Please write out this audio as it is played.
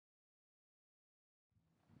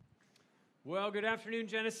Well, good afternoon,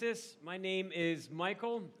 Genesis. My name is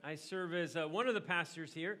Michael. I serve as one of the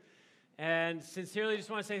pastors here, and sincerely just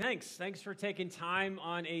want to say thanks. Thanks for taking time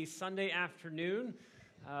on a Sunday afternoon,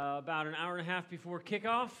 about an hour and a half before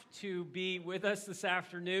kickoff, to be with us this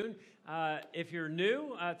afternoon. If you're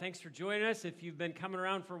new, thanks for joining us. If you've been coming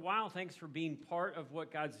around for a while, thanks for being part of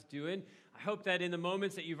what God's doing. I hope that in the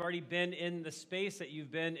moments that you've already been in the space, that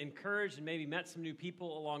you've been encouraged and maybe met some new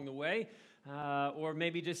people along the way. Or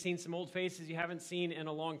maybe just seen some old faces you haven't seen in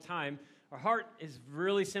a long time. Our heart is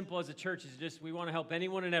really simple as a church. Is just we want to help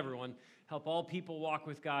anyone and everyone, help all people walk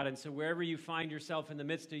with God. And so wherever you find yourself in the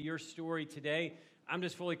midst of your story today, I'm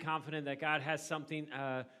just fully confident that God has something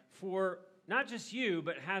for not just you,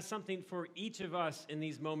 but has something for each of us in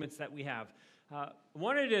these moments that we have. I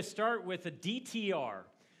wanted to start with a DTR.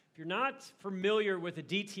 If you're not familiar with a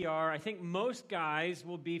DTR, I think most guys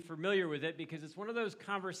will be familiar with it because it's one of those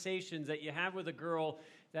conversations that you have with a girl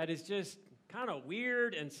that is just kind of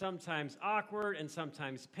weird and sometimes awkward and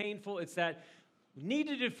sometimes painful. It's that we need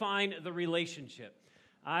to define the relationship.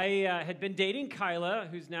 I had been dating Kyla,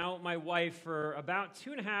 who's now my wife, for about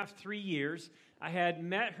 2.5, 3 years. I had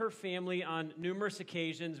met her family on numerous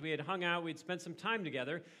occasions. We had hung out. We'd spent some time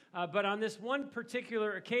together. But on this one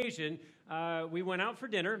particular occasion, we went out for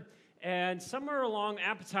dinner, and somewhere along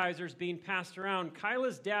appetizers being passed around,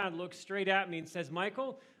 Kyla's dad looks straight at me and says,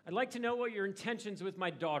 "Michael, I'd like to know what your intentions with my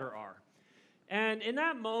daughter are." And in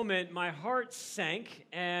that moment, my heart sank,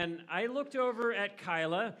 and I looked over at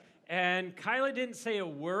Kyla, and Kyla didn't say a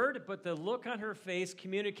word, but the look on her face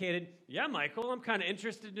communicated, "Yeah, Michael, I'm kind of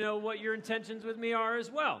interested to know what your intentions with me are as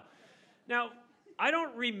well." Now, I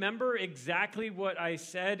don't remember exactly what I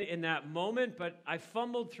said in that moment, but I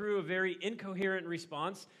fumbled through a very incoherent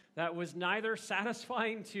response that was neither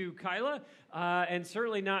satisfying to Kyla and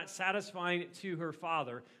certainly not satisfying to her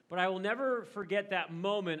father. But I will never forget that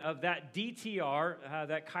moment of that DTR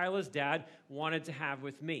that Kyla's dad wanted to have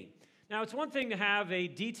with me. Now, it's one thing to have a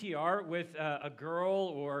DTR with a girl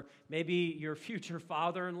or maybe your future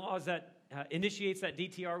father-in-law that initiates that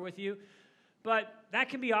DTR with you. But that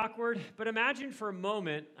can be awkward. But imagine for a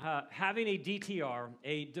moment having a DTR,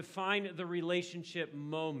 a define the relationship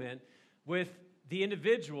moment, with the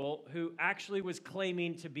individual who actually was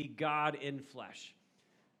claiming to be God in flesh.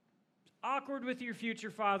 It's awkward with your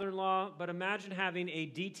future father-in-law, but imagine having a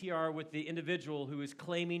DTR with the individual who is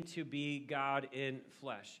claiming to be God in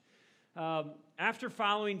flesh. After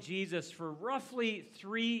following Jesus for roughly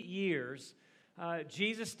 3 years,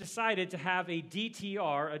 Jesus decided to have a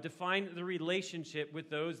DTR, a define the relationship with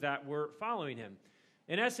those that were following him.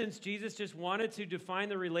 In essence, Jesus just wanted to define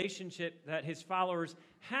the relationship that his followers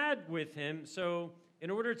had with him. So in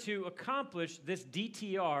order to accomplish this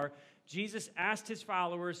DTR, Jesus asked his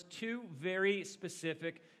followers 2 very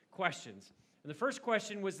specific questions. And the first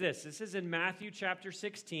question was this. This is in Matthew chapter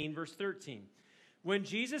 16, verse 13. When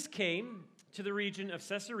Jesus came to the region of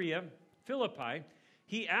Caesarea Philippi,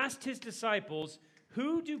 he asked his disciples,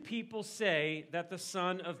 "Who do people say that the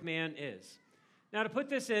Son of Man is?" Now, to put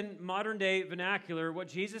this in modern-day vernacular, what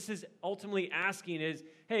Jesus is ultimately asking is,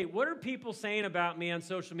 hey, what are people saying about me on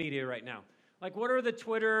social media right now? Like, what are the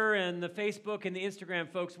Twitter and the Facebook and the Instagram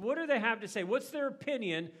folks, what do they have to say? What's their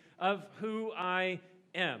opinion of who I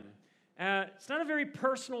am? It's not a very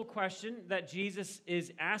personal question that Jesus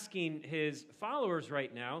is asking his followers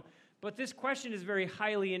right now, but this question is a very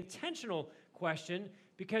highly intentional question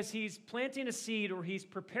because he's planting a seed or he's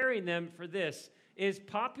preparing them for this. Is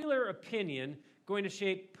popular opinion going to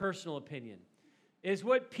shape personal opinion? Is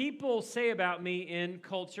what people say about me in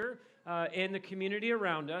culture, in the community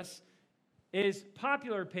around us, is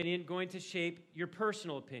popular opinion going to shape your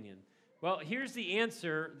personal opinion? Well, here's the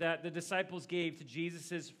answer that the disciples gave to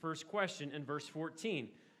Jesus' first question in verse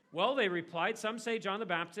 14. Well, they replied, some say John the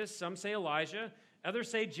Baptist, some say Elijah,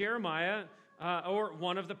 others say Jeremiah or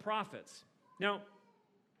one of the prophets. Now,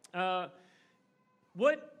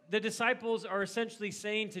 what the disciples are essentially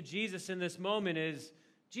saying to Jesus in this moment is,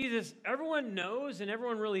 Jesus, everyone knows and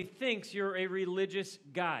everyone really thinks you're a religious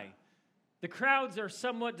guy. The crowds are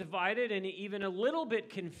somewhat divided and even a little bit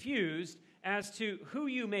confused as to who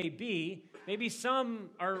you may be. Maybe some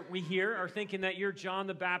are thinking that you're John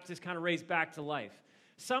the Baptist kind of raised back to life.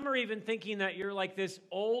 Some are even thinking that you're like this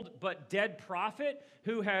old but dead prophet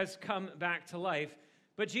who has come back to life.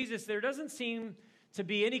 But Jesus, there doesn't seem to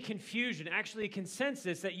be any confusion, actually a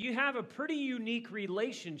consensus that you have a pretty unique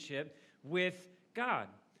relationship with God.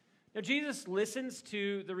 Now, Jesus listens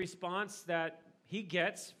to the response that he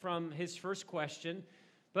gets from his first question,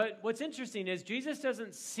 But what's interesting is Jesus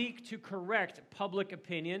doesn't seek to correct public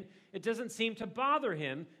opinion. It doesn't seem to bother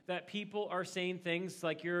him that people are saying things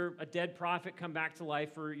like you're a dead prophet come back to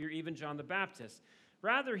life, or you're even John the Baptist.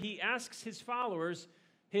 Rather, he asks his followers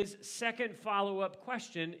his second follow-up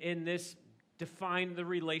question in this define the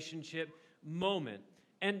relationship moment.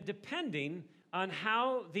 And depending on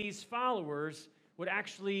how these followers would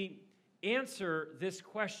actually answer this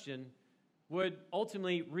question would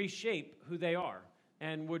ultimately reshape who they are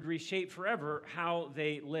and would reshape forever how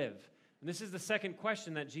they live. And this is the second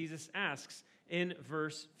question that Jesus asks in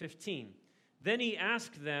verse 15. Then he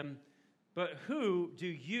asked them, "But who do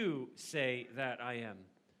you say that I am?"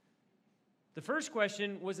 The first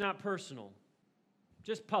question was not personal,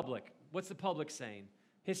 just public. What's the public saying?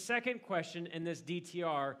 His second question in this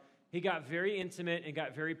DTR, he got very intimate and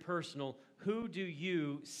got very personal. Who do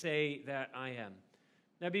you say that I am?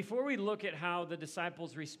 Now, before we look at how the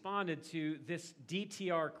disciples responded to this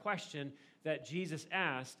DTR question that Jesus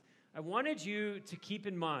asked, I wanted you to keep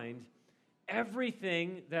in mind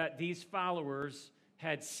everything that these followers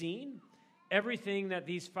had seen, everything that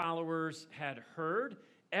these followers had heard,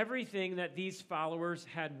 everything that these followers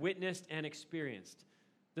had witnessed and experienced.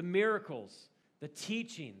 The miracles, the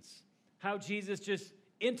teachings, how Jesus just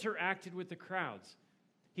interacted with the crowds.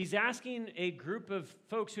 He's asking a group of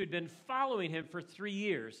folks who had been following him for 3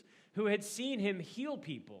 years, who had seen him heal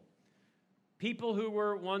people. People who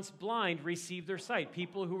were once blind received their sight.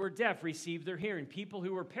 People who were deaf received their hearing. People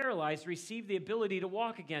who were paralyzed received the ability to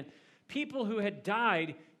walk again. People who had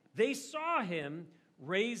died, they saw him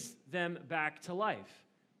raise them back to life.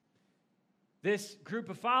 This group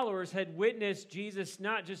of followers had witnessed Jesus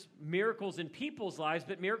not just miracles in people's lives,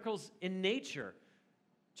 but miracles in nature.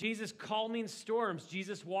 Jesus calming storms,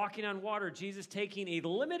 Jesus walking on water, Jesus taking a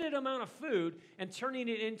limited amount of food and turning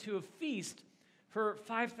it into a feast for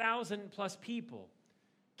 5,000 plus people.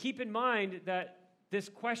 Keep in mind that this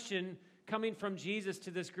question coming from Jesus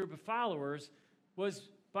to this group of followers was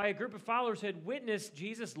by a group of followers who had witnessed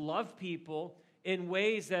Jesus love people in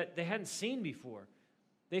ways that they hadn't seen before.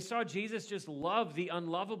 They saw Jesus just love the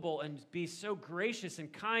unlovable and be so gracious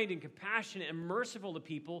and kind and compassionate and merciful to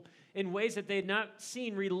people in ways that they had not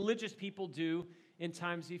seen religious people do in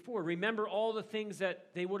times before. Remember all the things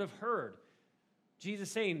that they would have heard. Jesus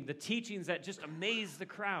saying the teachings that just amazed the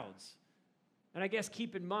crowds. And I guess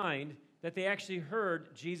keep in mind that they actually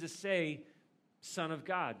heard Jesus say, Son of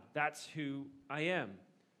God, that's who I am.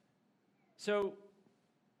 So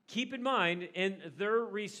keep in mind, in their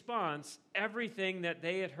response, everything that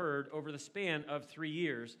they had heard over the span of 3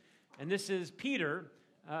 years. And this is Peter,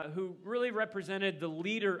 who really represented the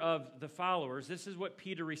leader of the followers. This is what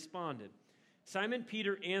Peter responded. Simon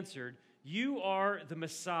Peter answered, "You are the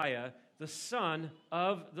Messiah, the Son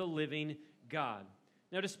of the living God."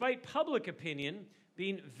 Now, despite public opinion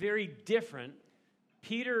being very different,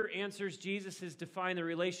 Peter answers Jesus' define the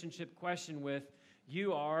relationship question with,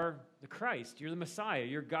 "You are the Christ. You're the Messiah.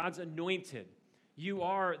 You're God's anointed. You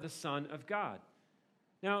are the Son of God."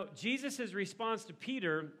 Now, Jesus' response to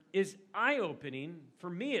Peter is eye-opening, for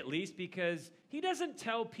me at least, because he doesn't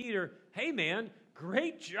tell Peter, "Hey, man,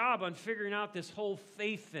 great job on figuring out this whole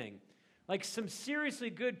faith thing. Like some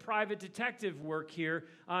seriously good private detective work here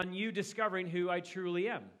on you discovering who I truly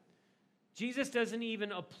am." Jesus doesn't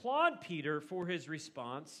even applaud Peter for his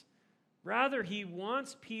response. Rather, he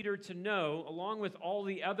wants Peter to know, along with all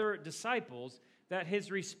the other disciples, that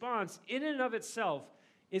his response in and of itself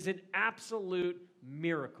is an absolute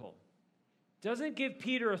miracle. Doesn't give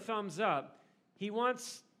Peter a thumbs up. He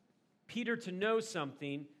wants Peter to know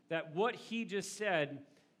something, that what he just said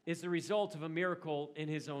is the result of a miracle in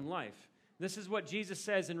his own life. This is what Jesus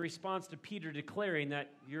says in response to Peter declaring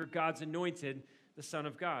that you're God's anointed, the Son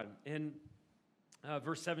of God. In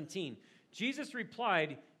verse 17, Jesus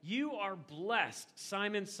replied, "You are blessed,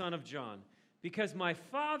 Simon, son of John, because my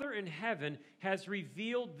Father in heaven has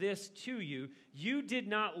revealed this to you. You did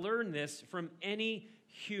not learn this from any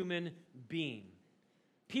human being."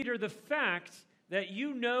 Peter, the fact that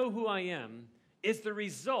you know who I am is the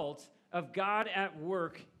result of God at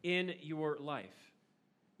work in your life.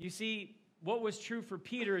 You see, what was true for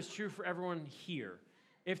Peter is true for everyone here.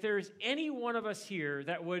 If there's any one of us here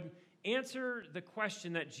that would answer the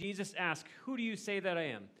question that Jesus asked, "Who do you say that I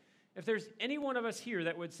am?" If there's any one of us here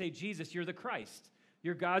that would say, "Jesus, you're the Christ,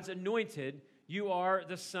 you're God's anointed, you are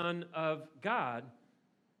the Son of God,"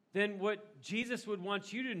 then what Jesus would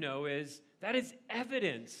want you to know is that is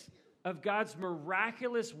evidence of God's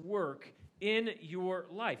miraculous work in your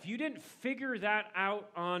life. You didn't figure that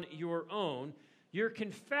out on your own. Your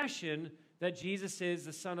confession that Jesus is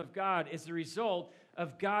the Son of God is the result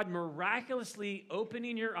of God miraculously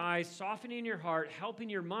opening your eyes, softening your heart, helping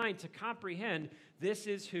your mind to comprehend this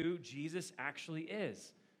is who Jesus actually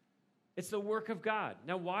is. It's the work of God.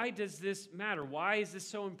 Now, why does this matter? Why is this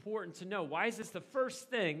so important to know? Why is this the first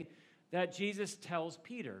thing that Jesus tells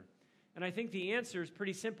Peter? And I think the answer is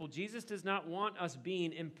pretty simple. Jesus does not want us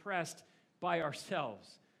being impressed by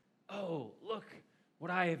ourselves. Oh, look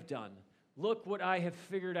what I have done. Look what I have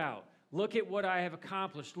figured out. Look at what I have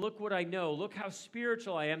accomplished. Look what I know. Look how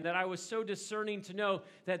spiritual I am that I was so discerning to know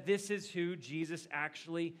that this is who Jesus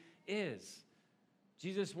actually is.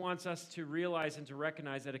 Jesus wants us to realize and to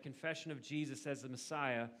recognize that a confession of Jesus as the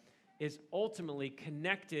Messiah is ultimately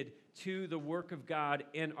connected to the work of God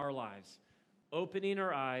in our lives, opening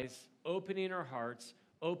our eyes, opening our hearts,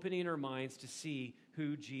 opening our minds to see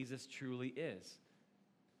who Jesus truly is.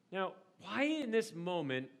 Now, why in this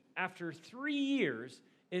moment, after 3 years,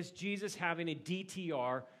 is Jesus having a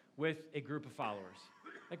DTR with a group of followers?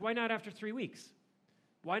 Like, why not after 3 weeks?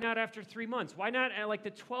 Why not after 3 months? Why not at like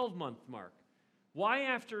the 12-month mark? Why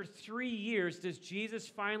after 3 years does Jesus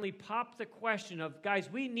finally pop the question of, guys,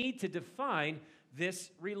 we need to define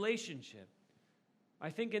this relationship? I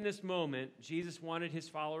think in this moment, Jesus wanted his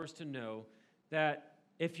followers to know that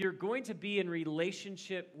if you're going to be in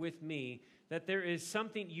relationship with me, that there is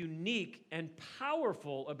something unique and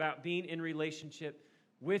powerful about being in relationship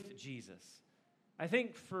with Jesus. I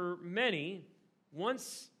think for many,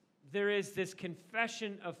 once there is this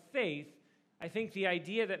confession of faith, I think the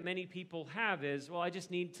idea that many people have is, well, I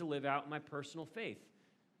just need to live out my personal faith.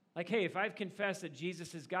 Like, hey, if I've confessed that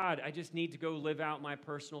Jesus is God, I just need to go live out my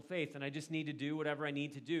personal faith, and I just need to do whatever I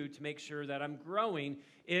need to do to make sure that I'm growing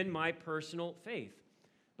in my personal faith.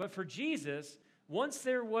 But for Jesus, once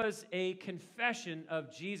there was a confession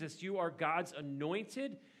of Jesus, you are God's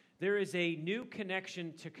anointed, there is a new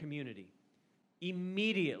connection to community.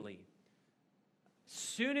 Immediately.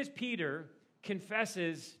 Soon as Peter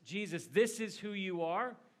confesses, Jesus, this is who you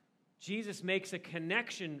are, Jesus makes a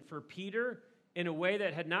connection for Peter in a way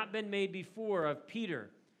that had not been made before of, Peter,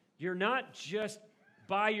 you're not just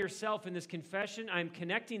by yourself in this confession. I'm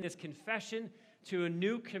connecting this confession to a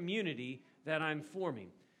new community that I'm forming.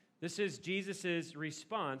 This is Jesus'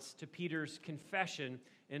 response to Peter's confession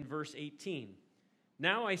in verse 18.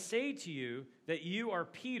 Now I say to you that you are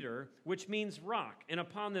Peter, which means rock, and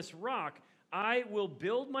upon this rock I will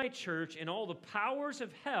build my church, and all the powers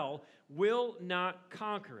of hell will not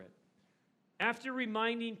conquer it. After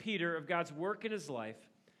reminding Peter of God's work in his life,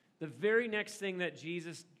 the very next thing that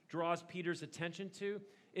Jesus draws Peter's attention to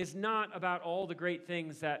is not about all the great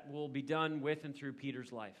things that will be done with and through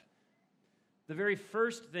Peter's life. The very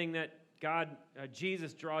first thing that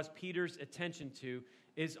Jesus draws Peter's attention to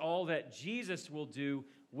is all that Jesus will do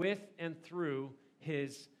with and through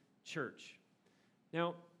his church.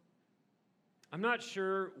 Now, I'm not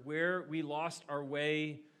sure where we lost our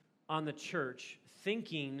way on the church,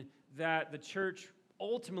 thinking that the church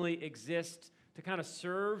ultimately exists to kind of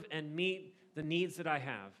serve and meet the needs that I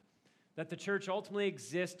have. That the church ultimately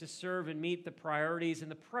exists to serve and meet the priorities and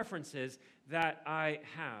the preferences that I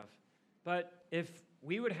have. But if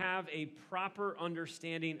we would have a proper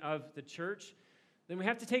understanding of the church, then we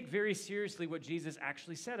have to take very seriously what Jesus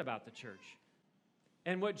actually said about the church.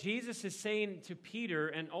 And what Jesus is saying to Peter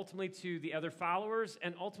and ultimately to the other followers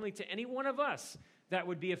and ultimately to any one of us that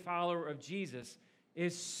would be a follower of Jesus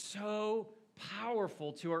is so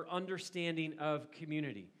powerful to our understanding of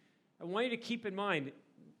community. I want you to keep in mind,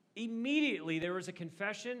 immediately there was a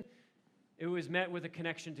confession, it was met with a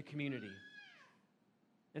connection to community.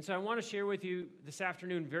 And so I want to share with you this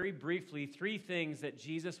afternoon very briefly 3 things that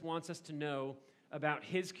Jesus wants us to know about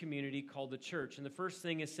his community called the church. And the first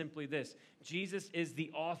thing is simply this: Jesus is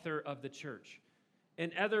the author of the church.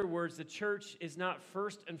 In other words, the church is not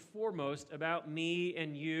first and foremost about me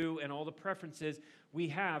and you and all the preferences we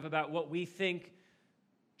have about what we think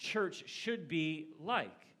church should be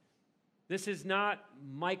like. This is not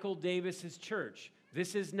Michael Davis's church.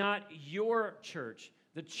 This is not your church.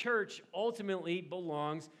 The church ultimately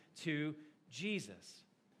belongs to Jesus.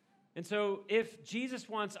 And so if Jesus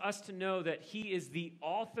wants us to know that he is the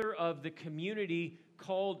author of the community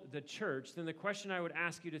called the church, then the question I would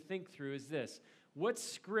ask you to think through is this: what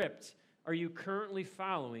script are you currently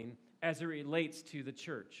following as it relates to the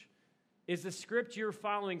church? Is the script you're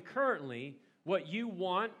following currently what you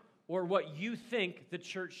want or what you think the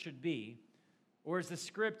church should be? Or is the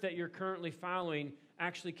script that you're currently following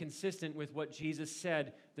actually consistent with what Jesus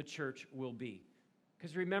said the church will be?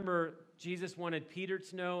 Because remember, Jesus wanted Peter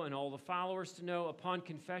to know and all the followers to know, upon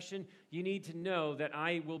confession, you need to know that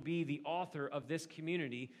I will be the author of this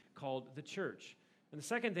community called the church. And the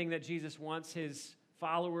second thing that Jesus wants his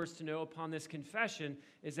followers to know upon this confession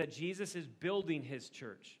is that Jesus is building his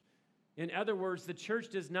church. In other words, the church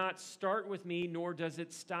does not start with me, nor does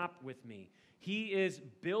it stop with me. He is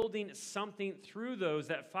building something through those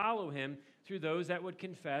that follow him, through those that would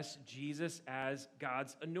confess Jesus as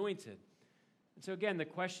God's anointed. And so again, the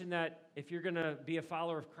question that if you're going to be a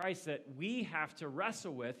follower of Christ that we have to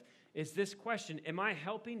wrestle with is this question: am I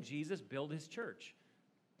helping Jesus build his church?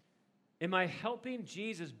 Am I helping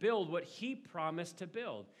Jesus build what he promised to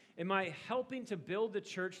build? Am I helping to build the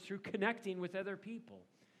church through connecting with other people?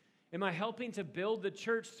 Am I helping to build the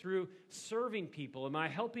church through serving people? Am I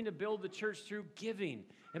helping to build the church through giving?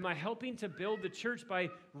 Am I helping to build the church by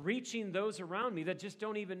reaching those around me that just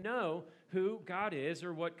don't even know who God is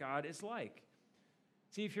or what God is like?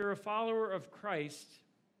 See, if you're a follower of Christ,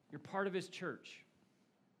 you're part of his church.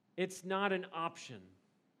 It's not an option.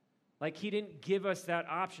 Like he didn't give us that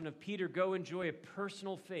option of, Peter, go enjoy a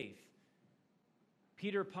personal faith.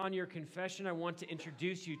 Peter, upon your confession, I want to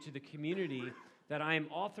introduce you to the community that I am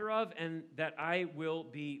author of and that I will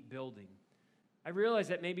be building. I realize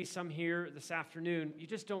that maybe some here this afternoon, you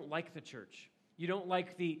just don't like the church. You don't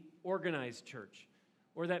like the organized church.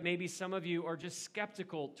 Or that maybe some of you are just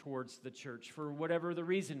skeptical towards the church for whatever the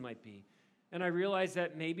reason might be. And I realize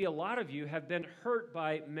that maybe a lot of you have been hurt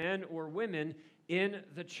by men or women in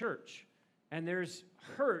the church. And there's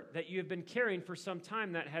hurt that you have been carrying for some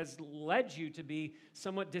time that has led you to be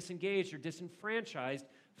somewhat disengaged or disenfranchised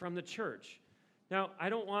from the church. Now, I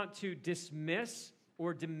don't want to dismiss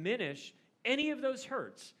or diminish any of those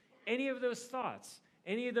hurts, any of those thoughts,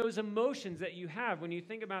 any of those emotions that you have when you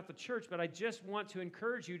think about the church, but I just want to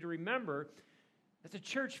encourage you to remember that the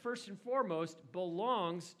church, first and foremost,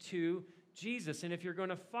 belongs to Jesus. And if you're going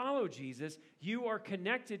to follow Jesus, you are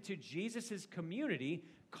connected to Jesus' community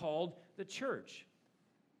called the church.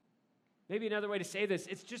 Maybe another way to say this,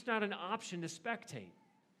 it's just not an option to spectate.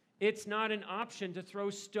 It's not an option to throw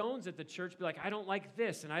stones at the church, be like, I don't like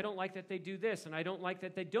this, and I don't like that they do this, and I don't like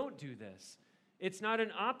that they don't do this. It's not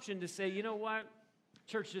an option to say, you know what?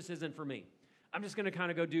 Church just isn't for me. I'm just going to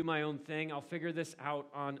kind of go do my own thing. I'll figure this out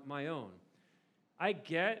on my own. I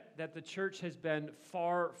get that the church has been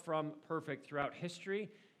far from perfect throughout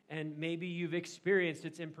history, and maybe you've experienced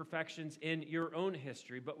its imperfections in your own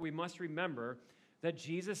history, but we must remember that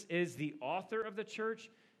Jesus is the author of the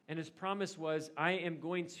church, and his promise was, I am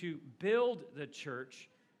going to build the church,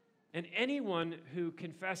 and anyone who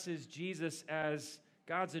confesses Jesus as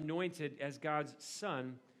God's anointed, as God's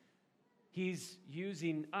son, he's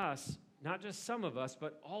using us, not just some of us,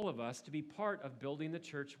 but all of us, to be part of building the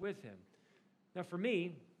church with him. Now, for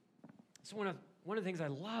me, it's one of the things I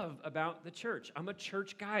love about the church. I'm a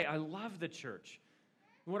church guy. I love the church.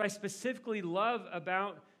 And what I specifically love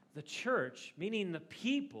about the church, meaning the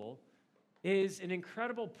people, is an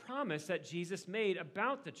incredible promise that Jesus made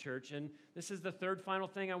about the church. And this is the third final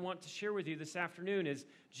thing I want to share with you this afternoon, is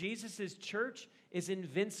Jesus' church is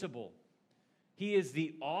invincible. He is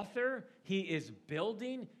the author, he is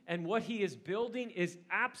building, and what he is building is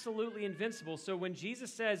absolutely invincible. So when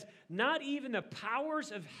Jesus says, not even the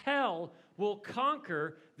powers of hell will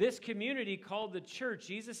conquer this community called the church,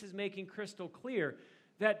 Jesus is making crystal clear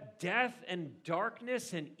that death and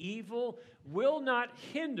darkness and evil will not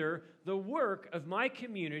hinder the work of my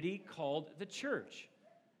community called the church.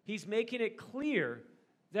 He's making it clear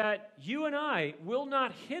that you and I will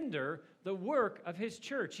not hinder the work of his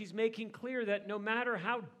church. He's making clear that no matter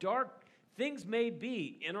how dark things may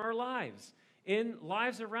be in our lives, in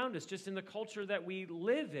lives around us, just in the culture that we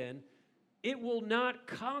live in, it will not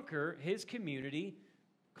conquer his community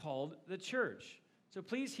called the church. So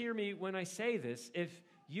please hear me when I say this. If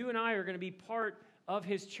you and I are going to be part of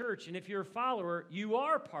his church, and if you're a follower, you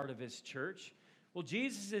are part of his church. Well,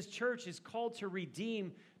 Jesus' church is called to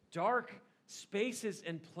redeem dark spaces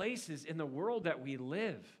and places in the world that we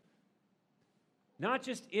live. Not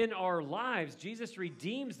just in our lives. Jesus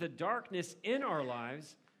redeems the darkness in our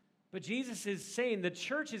lives, but Jesus is saying the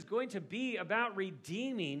church is going to be about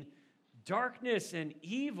redeeming darkness and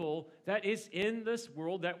evil that is in this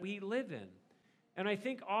world that we live in. And I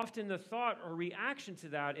think often the thought or reaction to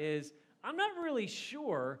that is, I'm not really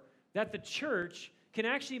sure that the church can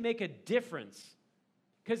actually make a difference,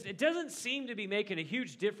 because it doesn't seem to be making a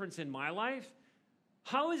huge difference in my life.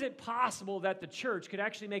 How is it possible that the church could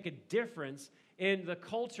actually make a difference in the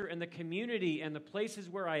culture and the community and the places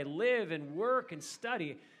where I live and work and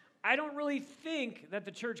study? I don't really think that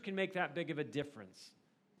the church can make that big of a difference.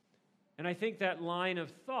 And I think that line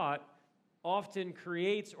of thought often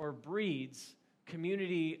creates or breeds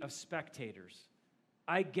community of spectators.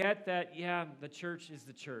 I get that, yeah, the church is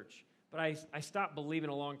the church, but I stopped believing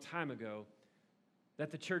a long time ago that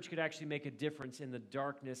the church could actually make a difference in the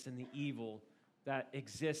darkness and the evil that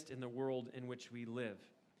exist in the world in which we live.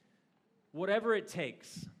 Whatever it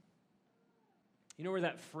takes. You know where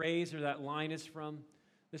that phrase or that line is from?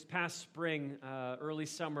 This past spring, early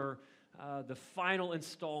summer, the final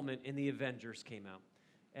installment in The Avengers came out.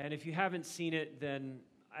 And if you haven't seen it, then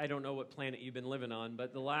I don't know what planet you've been living on,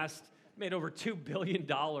 but the last made over $2 billion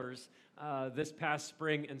this past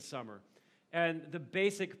spring and summer. And the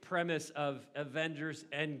basic premise of Avengers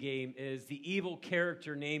Endgame is the evil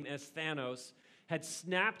character named as Thanos had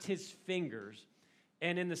snapped his fingers,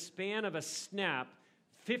 and in the span of a snap,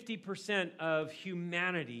 50% of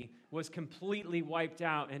humanity was completely wiped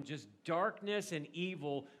out, and just darkness and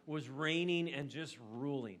evil was reigning and just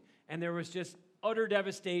ruling. And there was just utter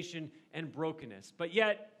devastation and brokenness. But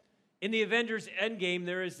yet, in the Avengers Endgame,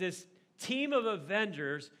 there is this team of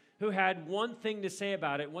Avengers who had one thing to say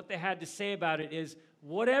about it. What they had to say about it is,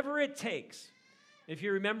 whatever it takes. If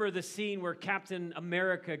you remember the scene where Captain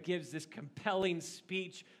America gives this compelling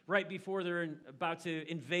speech right before they're about to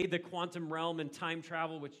invade the quantum realm and time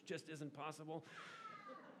travel, which just isn't possible.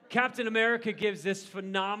 Captain America gives this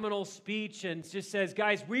phenomenal speech and just says,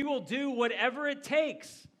 guys, we will do whatever it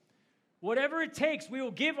takes. Whatever it takes, we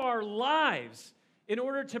will give our lives in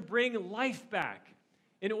order to bring life back.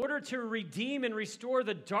 In order to redeem and restore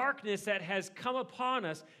the darkness that has come upon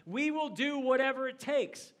us, we will do whatever it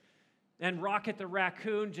takes. And Rocket the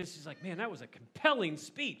Raccoon just is like, man, that was a compelling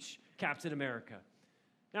speech, Captain America.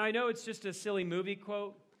 Now, I know it's just a silly movie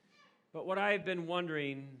quote, but what I've been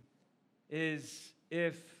wondering is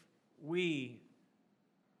if we,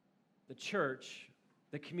 the church,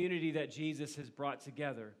 the community that Jesus has brought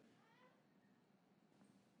together,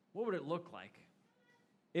 what would it look like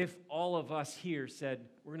if all of us here said,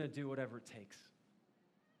 we're going to do whatever it takes?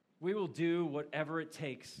 We will do whatever it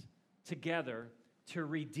takes together to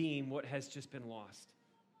redeem what has just been lost,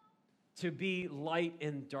 to be light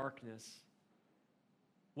in darkness.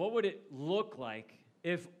 What would it look like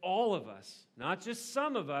if all of us, not just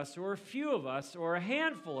some of us or a few of us or a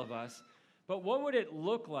handful of us, but what would it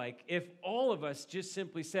look like if all of us just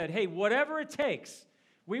simply said, hey, whatever it takes,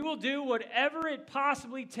 we will do whatever it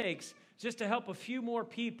possibly takes just to help a few more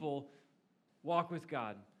people walk with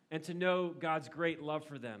God and to know God's great love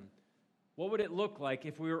for them? What would it look like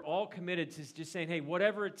if we were all committed to just saying, hey,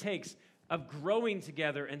 whatever it takes of growing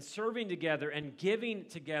together and serving together and giving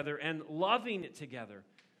together and loving together?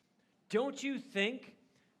 Don't you think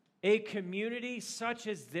a community such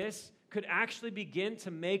as this could actually begin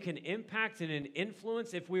to make an impact and an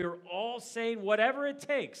influence if we were all saying whatever it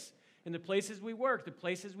takes in the places we work, the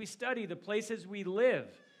places we study, the places we live?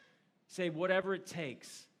 Say whatever it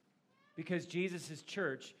takes, because Jesus'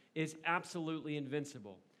 church is absolutely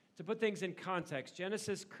invincible. To put things in context,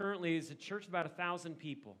 Genesis currently is a church of about 1,000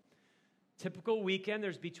 people. Typical weekend,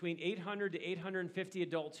 there's between 800 to 850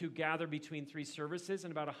 adults who gather between 3 services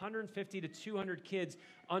and about 150 to 200 kids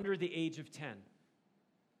under the age of 10.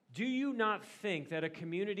 Do you not think that a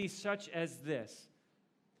community such as this,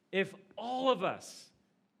 if all of us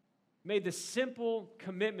made the simple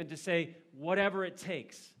commitment to say whatever it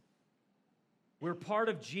takes, we're part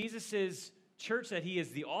of Jesus' church that he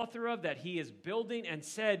is the author of, that he is building, and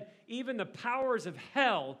said, even the powers of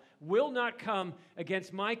hell will not come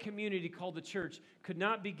against my community called the church, could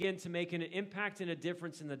not begin to make an impact and a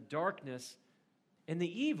difference in the darkness and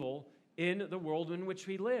the evil in the world in which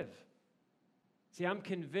we live. See, I'm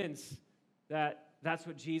convinced that that's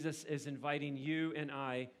what Jesus is inviting you and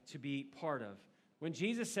I to be part of. When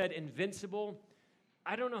Jesus said invincible,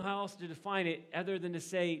 I don't know how else to define it other than to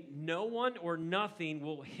say no one or nothing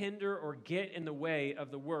will hinder or get in the way of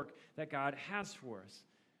the work that God has for us.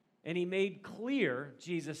 And he made clear,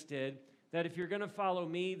 Jesus did, that if you're going to follow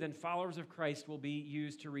me, then followers of Christ will be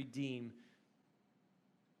used to redeem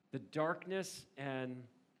the darkness and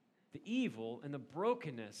the evil and the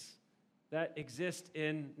brokenness that exist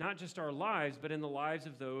in not just our lives, but in the lives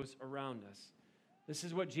of those around us. This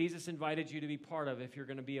is what Jesus invited you to be part of if you're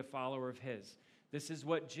going to be a follower of his. This is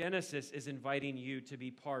what Genesis is inviting you to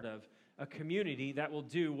be part of, a community that will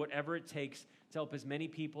do whatever it takes to help as many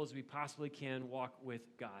people as we possibly can walk with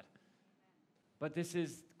God. But this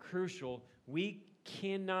is crucial. We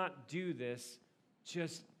cannot do this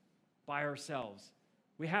just by ourselves.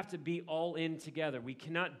 We have to be all in together. We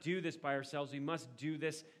cannot do this by ourselves. We must do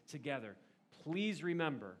this together. Please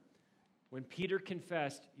remember, when Peter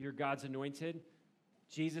confessed, "You're God's anointed,"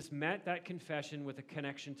 Jesus met that confession with a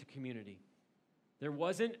connection to community. There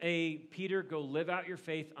wasn't a, Peter, go live out your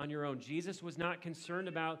faith on your own. Jesus was not concerned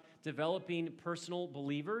about developing personal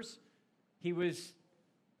believers. He was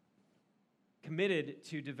committed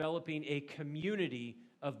to developing a community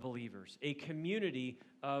of believers, a community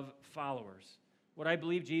of followers. What I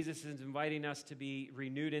believe Jesus is inviting us to be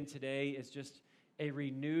renewed in today is just a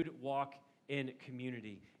renewed walk in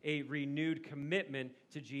community, a renewed commitment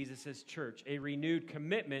to Jesus' church, a renewed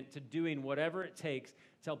commitment to doing whatever it takes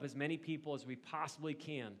to help as many people as we possibly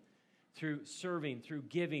can through serving, through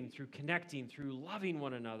giving, through connecting, through loving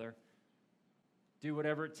one another. Do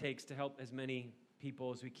whatever it takes to help as many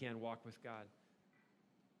people as we can walk with God.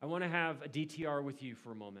 I want to have a DTR with you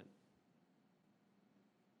for a moment.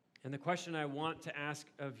 And the question I want to ask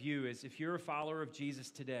of you is, if you're a follower of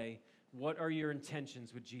Jesus today, what are your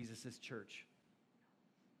intentions with Jesus' church?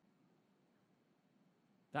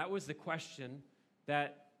 That was the question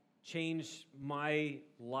that changed my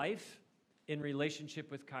life in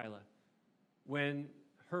relationship with Kyla. When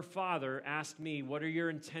her father asked me, what are your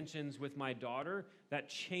intentions with my daughter? That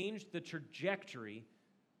changed the trajectory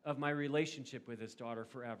of my relationship with his daughter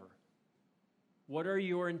forever. What are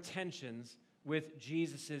your intentions with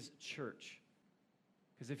Jesus' church?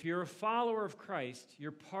 Because if you're a follower of Christ,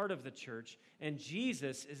 you're part of the church, and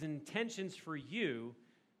Jesus' intentions for you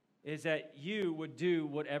is that you would do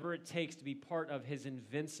whatever it takes to be part of his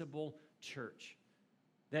invincible church.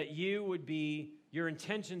 That you would be, your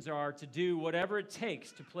intentions are to do whatever it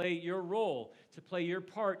takes to play your role, to play your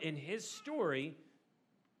part in his story,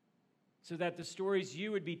 so that the stories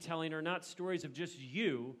you would be telling are not stories of just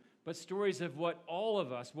you, but stories of what all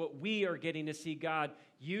of us, what we are getting to see God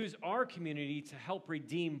use our community to help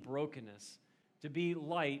redeem brokenness, to be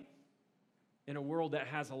light in a world that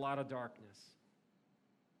has a lot of darkness.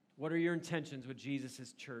 What are your intentions with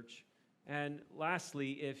Jesus' church? And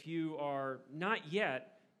lastly, if you are not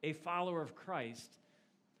yet a follower of Christ,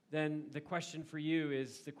 then the question for you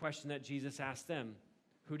is the question that Jesus asked them.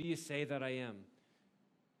 Who do you say that I am?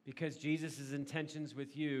 Because Jesus' intentions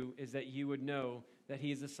with you is that you would know that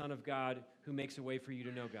he is the Son of God who makes a way for you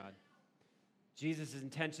to know God. Jesus'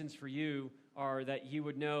 intentions for you are that you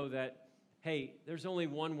would know that, hey, there's only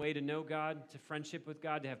one way to know God, to friendship with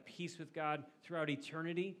God, to have peace with God throughout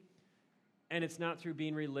eternity. And it's not through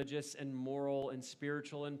being religious and moral and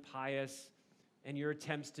spiritual and pious and your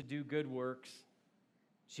attempts to do good works.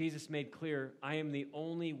 Jesus made clear, I am the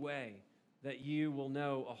only way that you will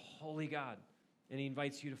know a holy God. And he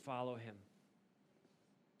invites you to follow him.